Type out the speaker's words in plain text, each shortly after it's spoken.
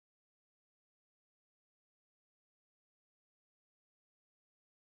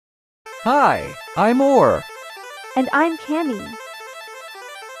Hi, I'm Orr. And I'm Cammy.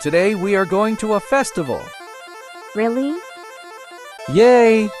 Today we are going to a festival. Really?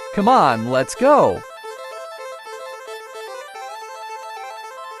 Yay! Come on, let's go.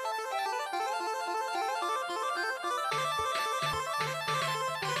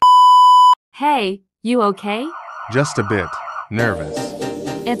 Hey, you okay? Just a bit. Nervous.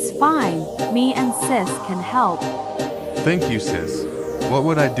 It's fine. Me and Sis can help. Thank you, sis. What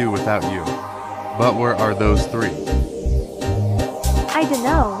would I do without you? But where are those three? I don't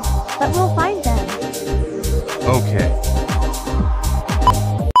know, but we'll find them. Okay.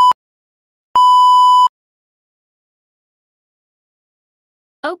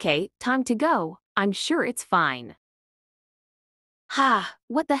 Okay, time to go. I'm sure it's fine. Ha,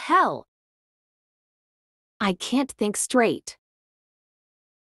 what the hell? I can't think straight.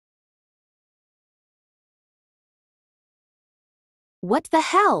 What the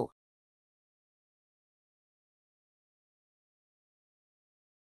hell?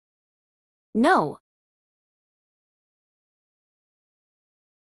 No.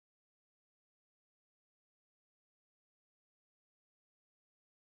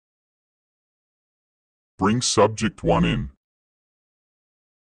 Bring subject 1 in.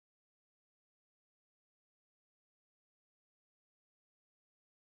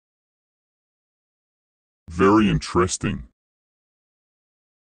 Very interesting.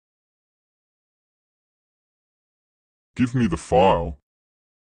 Give me the file.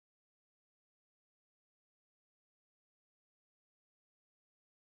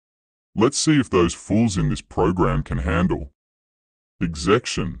 Let's see if those fools in this program can handle.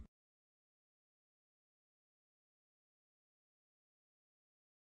 Exection.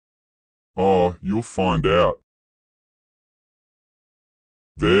 Oh, you'll find out.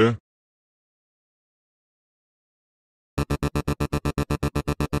 There,